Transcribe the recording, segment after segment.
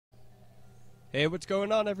Hey, what's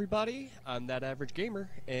going on, everybody? I'm That Average Gamer,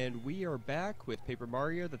 and we are back with Paper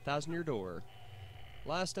Mario: The Thousand Year Door.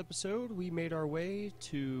 Last episode, we made our way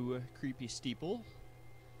to Creepy Steeple,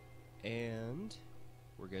 and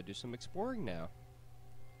we're gonna do some exploring now.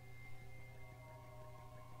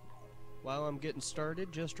 While I'm getting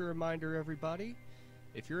started, just a reminder, everybody,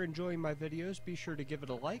 if you're enjoying my videos, be sure to give it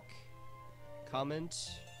a like, comment,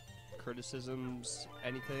 criticisms,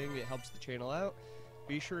 anything. It helps the channel out.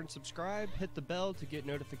 Be sure and subscribe, hit the bell to get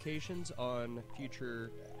notifications on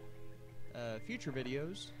future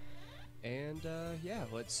videos, and yeah,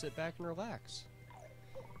 let's sit back and relax.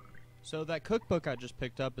 So that cookbook I just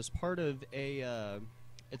picked up is part of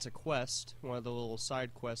it's a quest, one of the little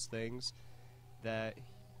side quest things that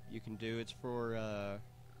you can do. It's for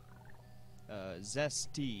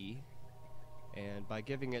Zesty, and by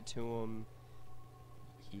giving it to him,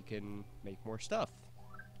 he can make more stuff.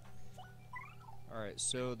 Alright,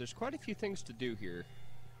 so there's quite a few things to do here.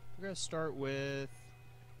 We're going to start with...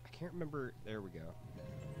 I can't remember... There we go.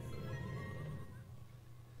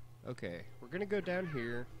 Okay, we're going to go down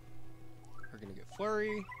here. We're going to get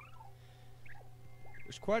Flurry.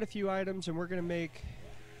 There's quite a few items, and we're going to make...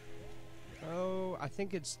 Oh, I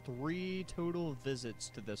think it's 3 total visits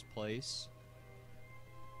to this place.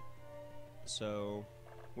 So,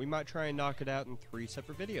 we might try and knock it out in 3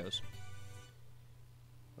 separate videos.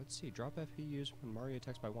 Let's see, drop FP used when Mario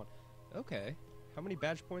attacks by 1. Okay. How many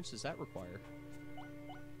badge points does that require?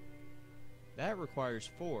 That requires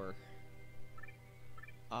 4.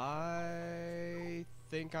 I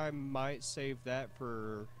think I might save that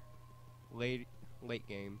for late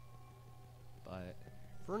game. But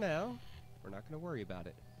for now, we're not going to worry about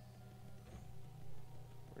it.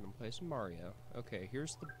 We're going to play some Mario. Okay,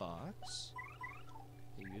 here's the box.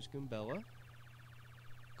 You use Goombella.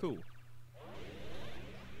 Cool.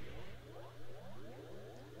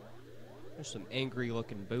 There's some angry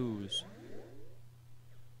looking boos.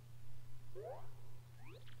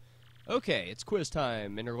 Okay, it's quiz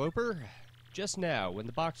time, interloper. Just now, when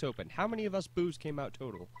the box opened, how many of us boos came out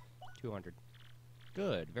total? 200.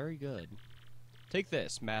 Good, very good. Take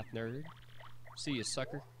this, math nerd. See you,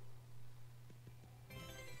 sucker.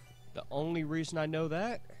 The only reason I know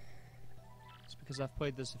that is because I've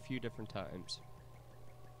played this a few different times.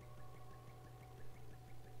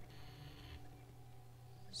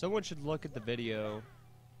 Someone should look at the video,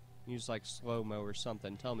 use like slow-mo or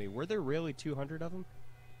something. Tell me, were there really 200 of them?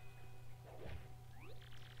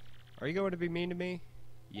 Are you going to be mean to me?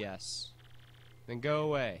 Yes. Then go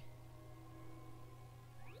away.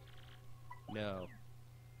 No.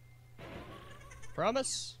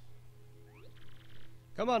 Promise?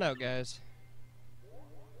 Come on out, guys.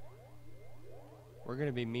 We're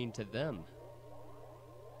gonna be mean to them.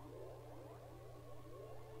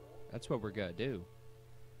 That's what we're gonna do.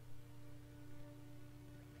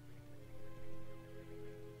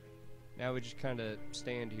 Now we just kind of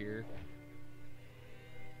stand here,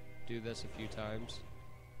 do this a few times.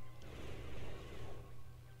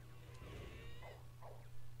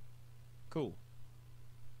 Cool.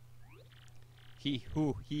 He,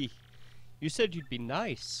 hoo, he. You said you'd be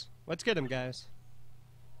nice. Let's get him, guys.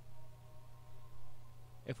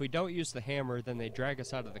 If we don't use the hammer, then they drag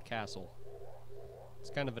us out of the castle.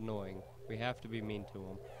 It's kind of annoying. We have to be mean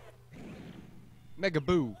to them. Mega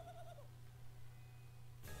Boo!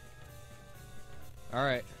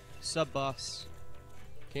 Alright, sub-boss.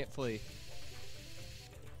 Can't flee.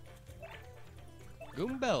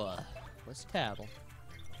 Goombella. Let's tattle.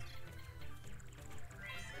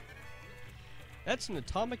 That's an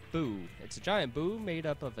atomic boo. It's a giant boo made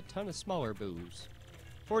up of a ton of smaller boos.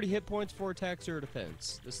 40 hit points, 4 attack, 0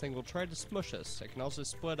 defense. This thing will try to smush us. It can also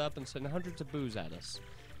split up and send hundreds of boos at us.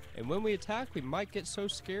 And when we attack, we might get so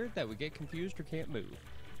scared that we get confused or can't move.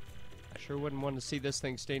 I sure wouldn't want to see this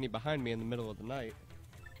thing standing behind me in the middle of the night.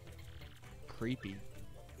 Creepy.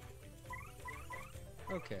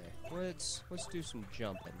 Okay, let's do some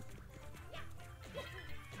jumping.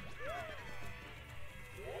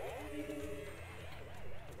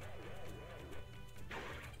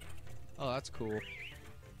 Oh, that's cool.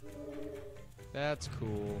 That's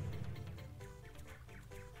cool.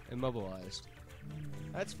 Immobilized.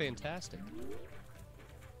 That's fantastic.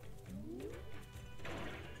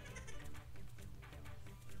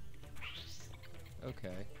 Okay.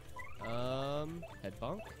 Head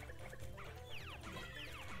bonk.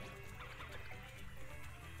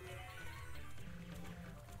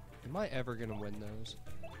 Am I ever gonna win those?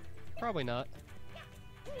 Probably not.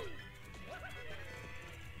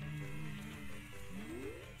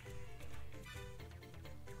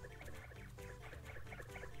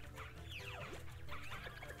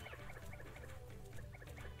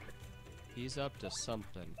 He's up to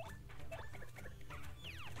something.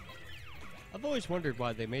 I've always wondered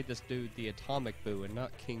why they made this dude the Atomic Boo and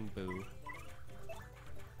not King Boo.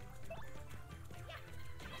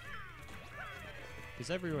 Because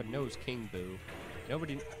everyone knows King Boo.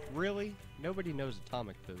 Nobody... Really? Nobody knows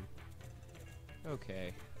Atomic Boo.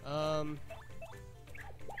 Okay.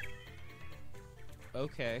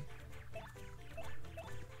 Okay.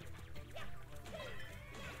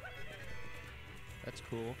 That's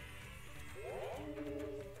cool.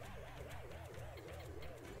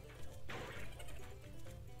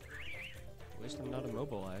 At least I'm not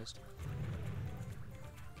immobilized.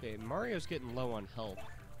 Okay, Mario's getting low on health.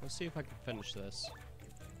 Let's see if I can finish this.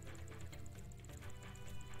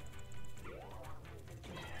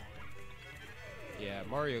 Yeah,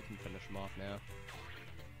 Mario can finish him off now.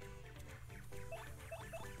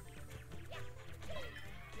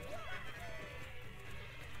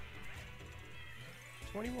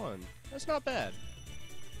 $21. That's not bad.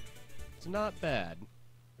 It's not bad.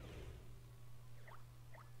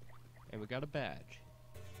 And we got a badge.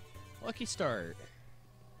 Lucky start.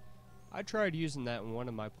 I tried using that in one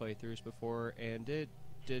of my playthroughs before, and it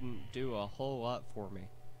didn't do a whole lot for me.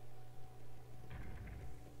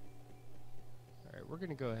 Alright, we're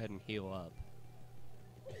gonna go ahead and heal up.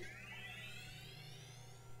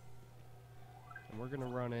 And we're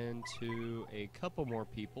gonna run into a couple more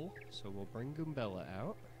people, so we'll bring Goombella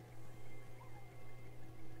out.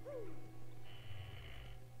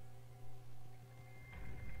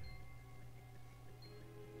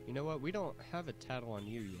 You know what? We don't have a tattle on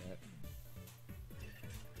you yet.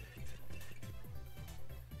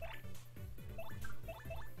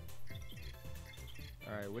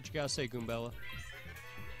 Alright, what you gotta say, Goombella?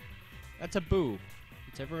 That's a boo.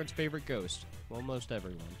 It's everyone's favorite ghost. Well, most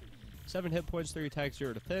everyone. 7 hit points, 3 attack,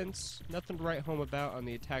 0 defense. Nothing to write home about on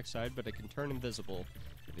the attack side, but it can turn invisible.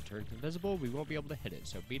 If it turns invisible, we won't be able to hit it,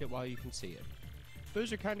 so beat it while you can see it.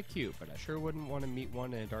 Boos are kinda cute, but I sure wouldn't want to meet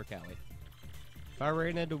one in a dark alley. If I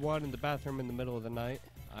ran into one in the bathroom in the middle of the night,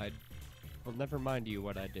 will never mind you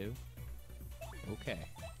what I do. Okay.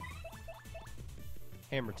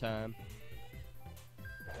 Hammer time.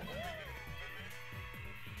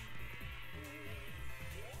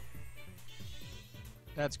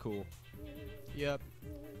 That's cool. Yep.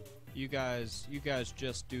 You guys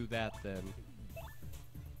just do that then.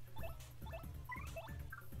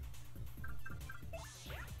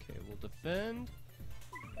 Okay, we'll defend.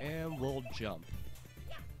 And we'll jump.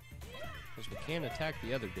 Because we can't attack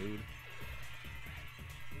the other dude.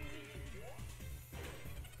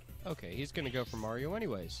 Okay, he's gonna go for Mario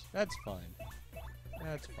anyways. That's fine.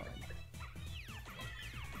 That's fine.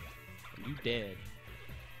 And you dead.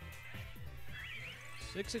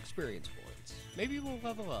 6 experience points. Maybe we'll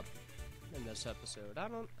level up in this episode. I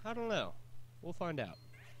don't know. We'll find out.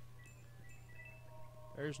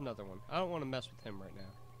 There's another one. I don't want to mess with him right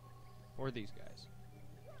now. Or these guys.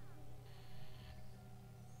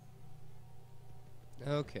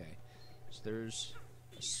 Okay. So there's...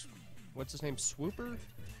 what's his name? Swooper?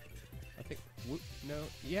 I think... no.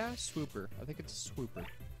 Yeah, Swooper. I think it's Swooper.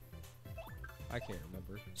 I can't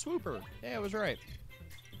remember. Swooper! Yeah, I was right.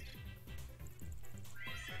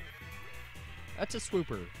 That's a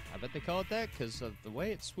swooper. I bet they call it that because of the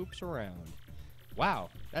way it swoops around. Wow,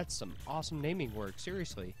 that's some awesome naming work.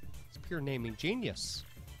 Seriously, it's pure naming genius.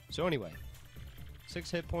 So anyway, 6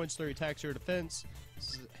 hit points, 3 attack, 0 defense.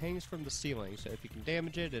 This hangs from the ceiling, so if you can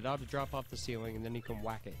damage it, it ought to drop off the ceiling, and then you can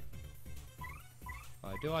whack it.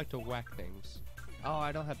 I do like to whack things. Oh,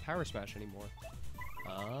 I don't have Power Smash anymore.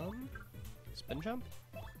 Spin jump?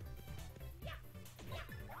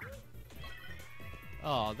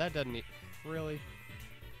 Oh, that doesn't... Really?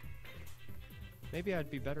 Maybe I'd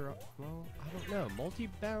be better off... Well, I don't know.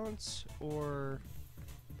 Multi-bounce or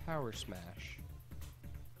Power Smash?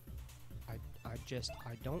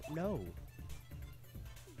 I don't know.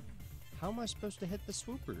 How am I supposed to hit the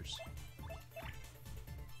swoopers?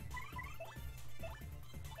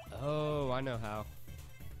 Oh, I know how.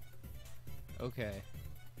 Okay.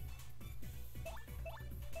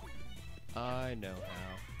 I know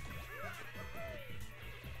how.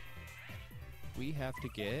 We have to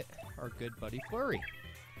get our good buddy Flurry.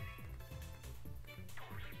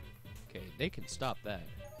 Okay, they can stop that.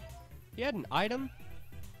 He had an item?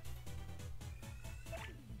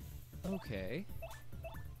 Okay.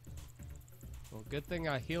 Well, good thing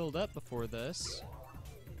I healed up before this.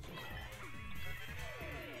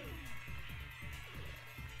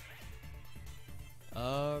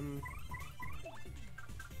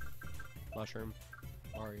 Mushroom.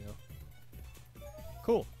 Mario.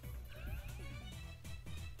 Cool.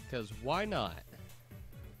 Because why not?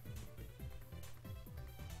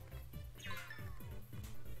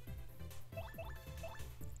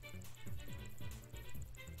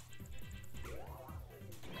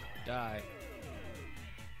 die.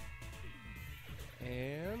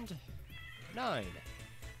 And 9.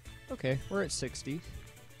 Okay, we're at 60.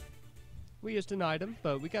 We used an item,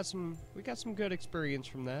 but we got some good experience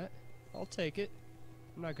from that. I'll take it.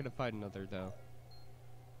 I'm not gonna fight another though.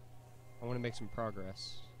 I want to make some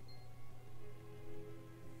progress.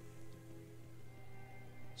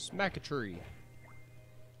 Smack a tree.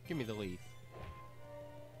 Give me the leaf.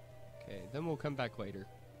 Okay, then we'll come back later.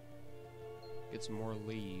 Get some more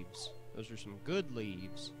leaves. Those are some good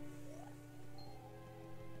leaves.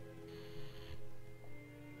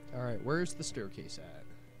 Alright, where's the staircase at?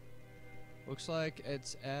 Looks like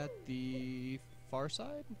it's at the far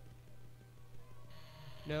side?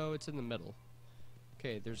 No, it's in the middle.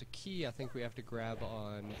 Okay, there's a key I think we have to grab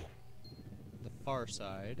on the far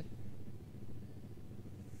side.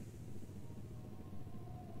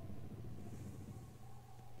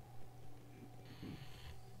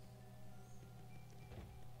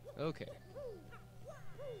 Okay.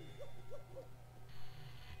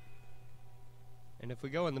 And if we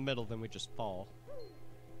go in the middle, then we just fall.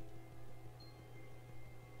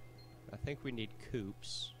 I think we need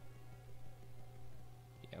coops.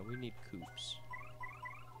 Yeah, we need coops.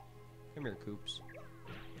 Come here, coops.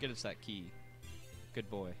 Get us that key.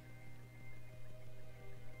 Good boy.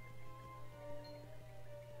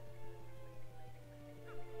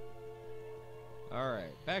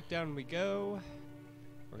 Alright, back down we go.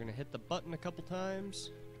 We're gonna hit the button a couple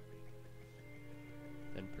times.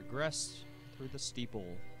 Then progress through the steeple.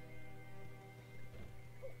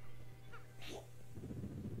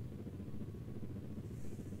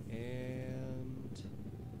 And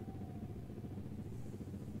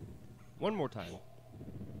one more time.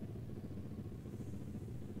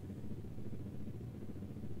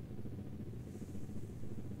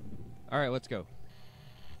 Alright, let's go.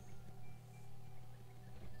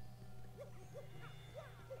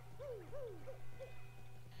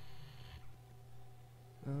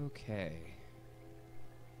 Okay.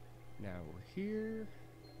 Now we're here.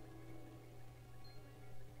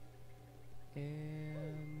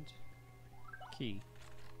 And key.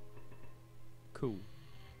 Cool.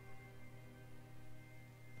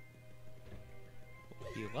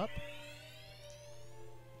 We'll heal up.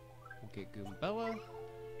 We'll get Goombella.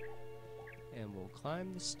 And we'll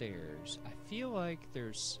climb the stairs. I feel like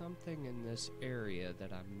there's something in this area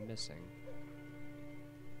that I'm missing.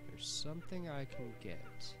 There's something I can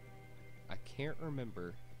get. I can't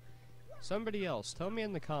remember. Somebody else, tell me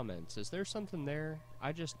in the comments. Is there something there?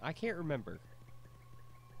 I can't remember.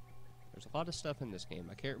 There's a lot of stuff in this game.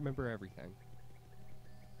 I can't remember everything.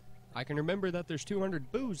 I can remember that there's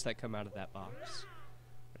 200 boos that come out of that box.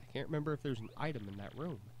 But I can't remember if there's an item in that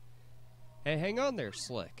room. Hey, hang on there,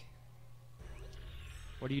 Slick.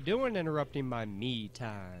 What are you doing interrupting my me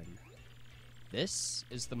time? This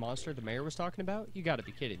is the monster the mayor was talking about? You gotta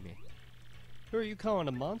be kidding me. Who are you calling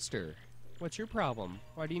a monster? What's your problem?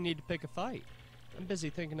 Why do you need to pick a fight? I'm busy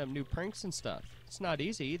thinking of new pranks and stuff. It's not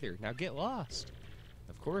easy either. Now get lost.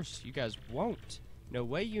 Of course, you guys won't. No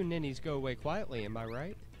way you ninnies go away quietly, am I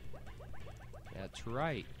right? That's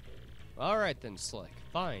right. Alright then, Slick.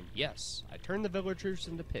 Fine, yes. I turned the villagers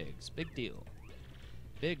into pigs. Big deal.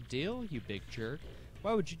 Big deal, you big jerk?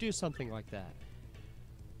 Why would you do something like that?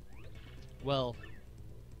 Well,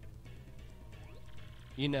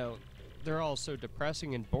 you know, they're all so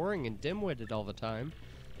depressing and boring and dim-witted all the time.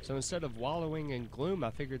 So instead of wallowing in gloom, I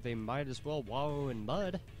figured they might as well wallow in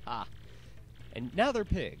mud. Ha! And now they're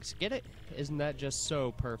pigs. Get it? Isn't that just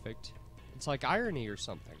so perfect? It's like irony or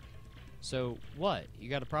something. So, what? You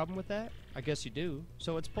got a problem with that? I guess you do.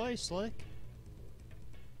 So let's play, Slick.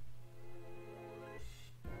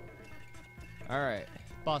 Alright,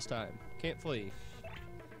 boss time. Can't flee.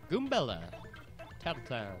 Goombella.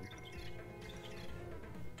 Tattletown.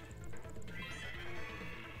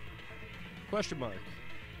 Question mark.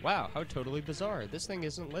 Wow, how totally bizarre. This thing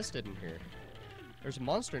isn't listed in here. There's a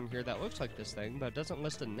monster in here that looks like this thing, but it doesn't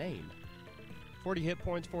list a name. 40 hit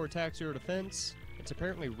points, 4 attack, 0 defense. It's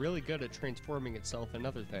apparently really good at transforming itself and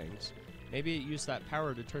other things. Maybe it used that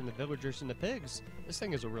power to turn the villagers into pigs. This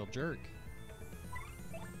thing is a real jerk.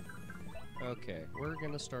 Okay, we're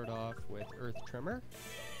gonna start off with Earth Tremor.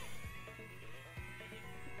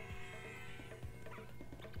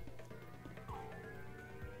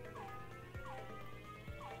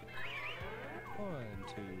 One,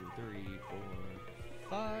 2, 3, 4,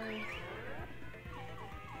 5.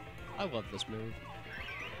 I love this move.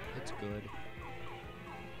 It's good.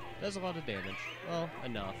 Does a lot of damage. Well,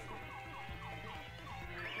 enough.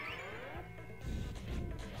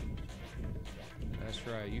 That's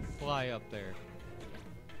right, you fly up there.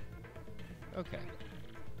 Okay.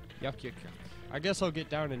 Yuck, yuck, yuck. I guess I'll get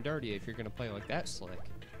down and dirty if you're gonna play like that slick.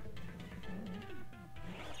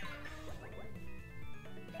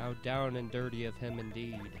 How down and dirty of him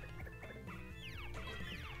indeed.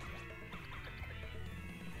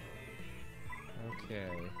 Okay.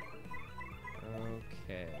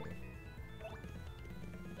 Okay.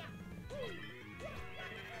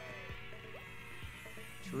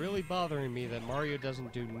 It's really bothering me that Mario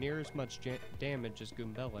doesn't do near as much damage as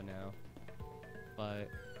Goombella now. But,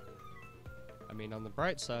 I mean, on the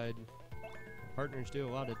bright side, partners do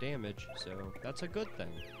a lot of damage, so that's a good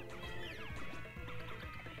thing.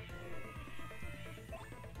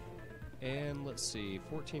 And let's see,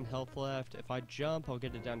 14 health left. If I jump, I'll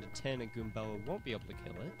get it down to 10 and Goombella won't be able to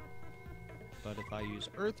kill it. But if I use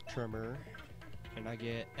Earth Tremor and I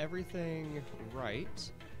get everything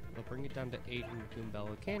right, it'll bring it down to 8 and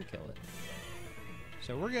Goombella can kill it.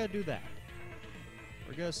 So we're gonna do that.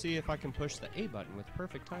 We're gonna see if I can push the A button with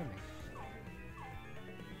perfect timing.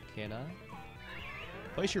 Can I?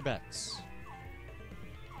 Place your bets.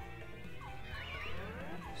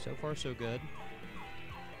 So far, so good.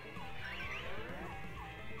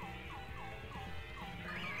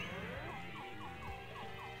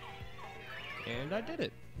 And I did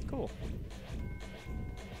it. Cool.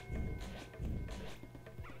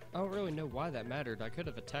 I don't really know why that mattered. I could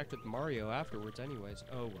have attacked with Mario afterwards anyways.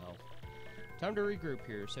 Oh well. Time to regroup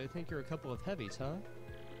here, so I think you're a couple of heavies, huh?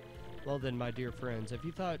 Well then, my dear friends, if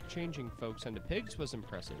you thought changing folks into pigs was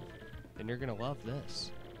impressive, then you're gonna love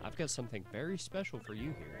this. I've got something very special for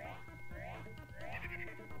you here.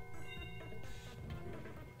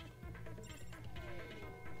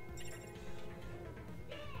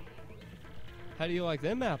 How do you like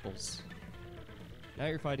them apples? Now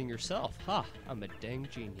you're fighting yourself. Ha! I'm a dang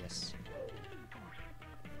genius.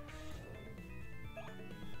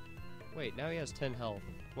 Wait, now he has 10 health.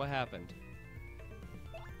 What happened?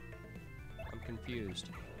 I'm confused.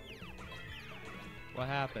 What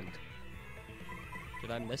happened? Did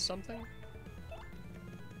I miss something?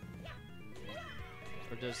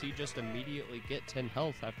 Or does he just immediately get 10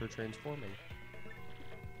 health after transforming?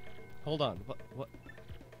 Hold on. What?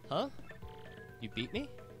 Huh? You beat me?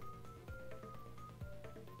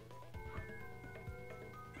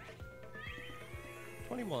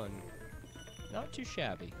 $21. Not too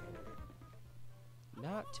shabby.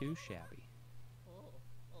 Not too shabby.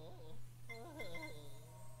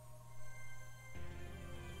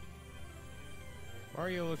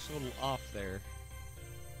 Mario looks a little off there.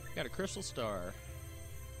 Got a crystal star.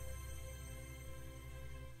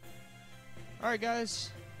 Alright guys.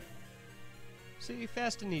 See,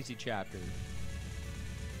 fast and easy chapter.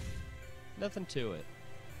 Nothing to it.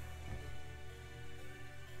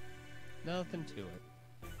 Nothing to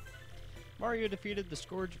it. Mario defeated the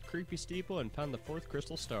Scourge of Creepy Steeple and found the 4th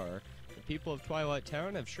Crystal Star. The people of Twilight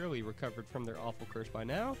Town have surely recovered from their awful curse by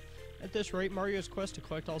now. At this rate, Mario's quest to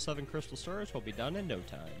collect all 7 Crystal Stars will be done in no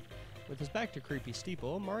time. With his back to Creepy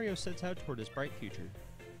Steeple, Mario sets out toward his bright future.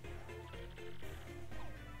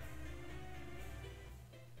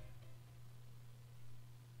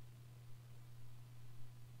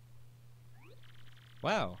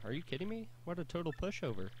 Wow, are you kidding me? What a total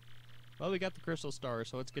pushover. Well, we got the Crystal Star,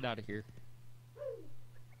 so let's get out of here.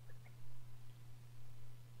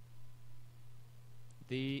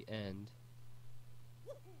 The end.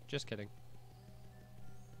 Just kidding.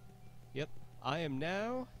 Yep, I am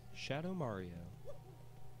now Shadow Mario.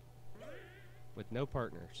 With no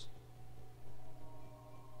partners.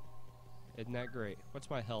 Isn't that great? What's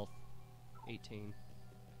my health? 18.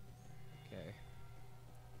 Okay.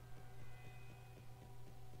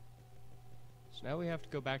 So now we have to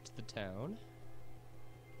go back to the town.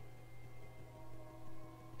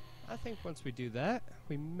 I think once we do that,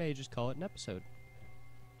 we may just call it an episode.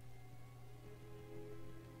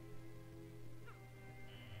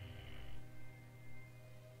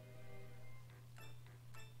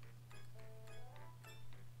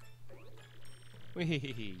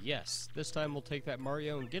 Yes, this time we'll take that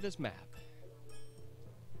Mario and get his map.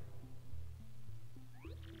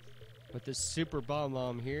 With this Super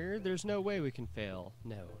Bomb here, there's no way we can fail.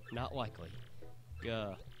 No, not likely.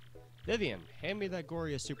 Vivian, hand me that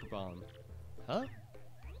Goria Super Bomb. Huh?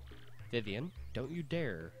 Vivian, don't you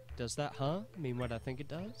dare. Does that huh mean what I think it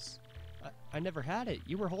does? I never had it.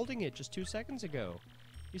 You were holding it just 2 seconds ago.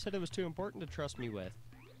 You said it was too important to trust me with.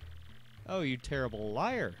 Oh, you terrible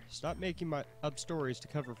liar. Stop making up stories to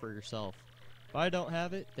cover for yourself. If I don't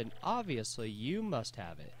have it, then obviously you must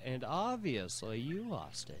have it. And obviously you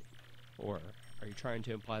lost it. Or are you trying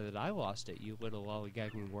to imply that I lost it, you little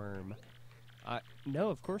lollygagging worm?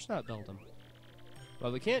 No, of course not, Beldum.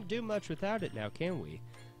 Well, we can't do much without it now, can we?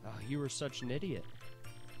 Oh, you were such an idiot.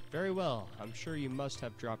 Very well. I'm sure you must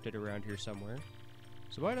have dropped it around here somewhere.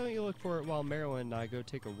 So why don't you look for it while Marilyn and I go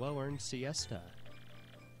take a well-earned siesta?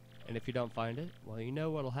 And if you don't find it, well, you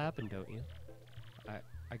know what'll happen, don't you?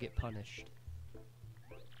 I get punished.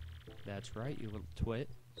 That's right, you little twit.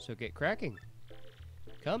 So get cracking.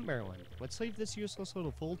 Come, Marilyn. Let's leave this useless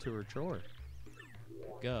little fool to her chore.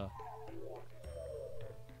 Go.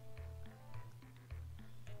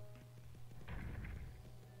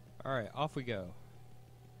 Alright, off we go.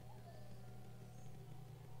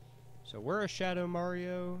 So we're a Shadow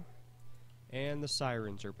Mario, and the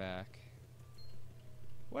sirens are back.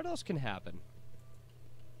 What else can happen?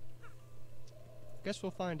 Guess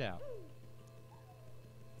we'll find out.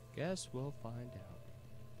 Guess we'll find out.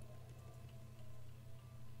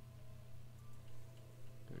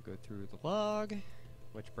 Gonna go through the log,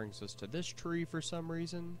 which brings us to this tree for some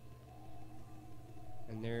reason.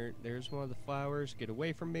 And there's one of the flowers. Get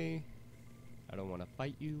away from me. I don't want to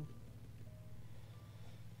fight you.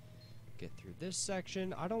 Get through this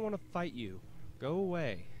section. I don't want to fight you. Go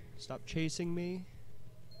away. Stop chasing me.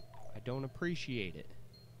 I don't appreciate it.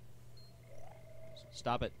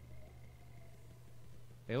 Stop it.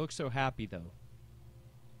 They look so happy, though.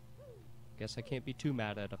 Guess I can't be too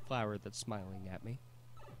mad at a flower that's smiling at me.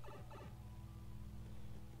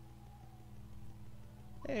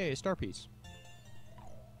 Hey, star piece.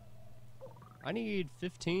 I need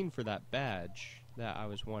 15 for that badge that I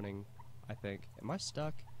was wanting, I think. Am I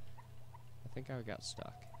stuck? I think I got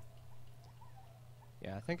stuck.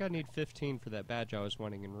 Yeah, I think I need 15 for that badge I was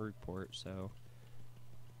wanting in Rootport, so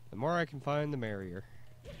the more I can find, the merrier.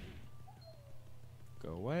 Go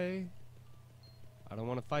away. I don't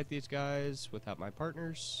want to fight these guys without my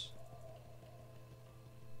partners,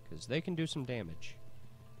 because they can do some damage,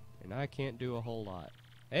 and I can't do a whole lot.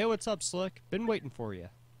 Hey, what's up, Slick? Been waiting for you.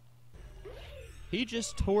 He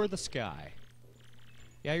just tore the sky.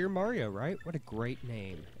 Yeah, you're Mario, right? What a great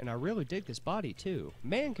name. And I really dig this body, too.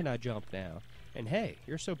 Man, can I jump now. And hey,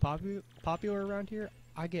 you're so popular around here,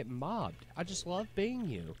 I get mobbed. I just love being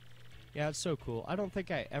you. Yeah, it's so cool. I don't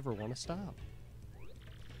think I ever want to stop.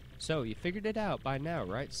 So, you figured it out by now,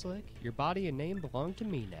 right, Slick? Your body and name belong to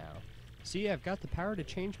me now. See, I've got the power to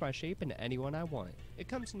change my shape into anyone I want. It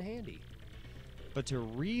comes in handy. But to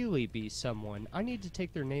really be someone, I need to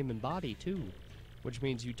take their name and body, too. Which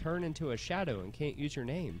means you turn into a shadow and can't use your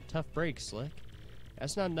name. Tough break, Slick.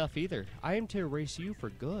 That's not enough either. I aim to erase you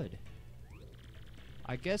for good.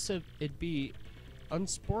 I guess it'd be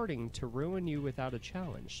unsporting to ruin you without a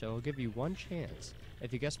challenge, so I'll give you one chance.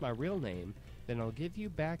 If you guess my real name, then I'll give you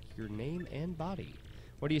back your name and body.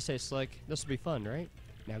 What do you say, Slick? This'll be fun, right?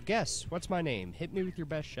 Now guess, what's my name? Hit me with your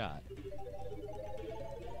best shot.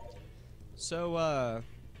 So,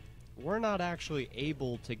 we're not actually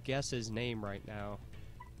able to guess his name right now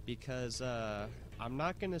because I'm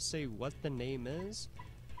not going to say what the name is,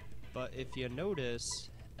 but if you notice,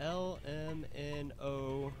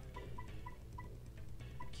 LMNOQRS,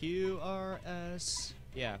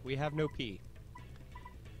 yeah, we have no P.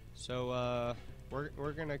 So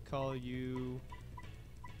we're going to call you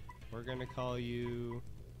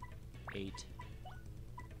 8.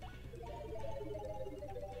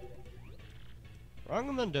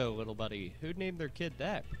 Wrongamundo, little buddy. Who'd name their kid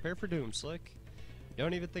that? Prepare for doom, Slick.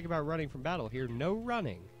 Don't even think about running from battle here. No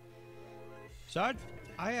running. So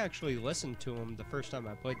I actually listened to him the first time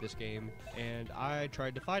I played this game, and I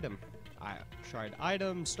tried to fight him. I tried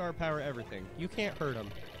items, star power, everything. You can't hurt him.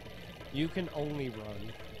 You can only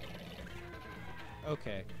run.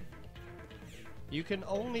 Okay. You can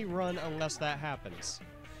only run unless that happens.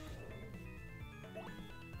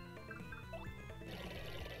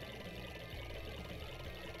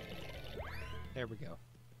 There we go.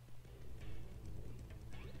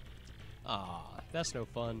 Ah, that's no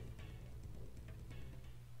fun.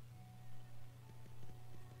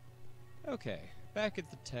 Okay, back at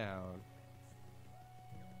the town.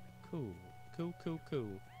 Cool, cool, cool,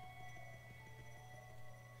 cool.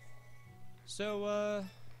 So,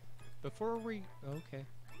 before we... Okay.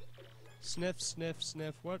 Sniff, sniff,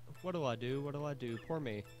 sniff. What do I do? What do I do? Poor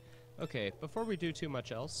me. Okay, before we do too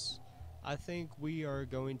much else, I think we are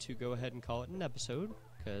going to go ahead and call it an episode,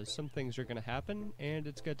 because some things are going to happen, and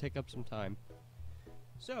it's going to take up some time.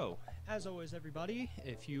 So, as always, everybody,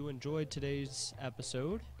 if you enjoyed today's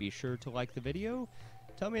episode, be sure to like the video,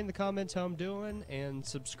 tell me in the comments how I'm doing, and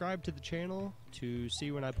subscribe to the channel to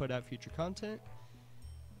see when I put out future content.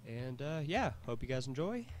 And, yeah, hope you guys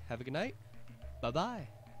enjoy. Have a good night. Bye-bye.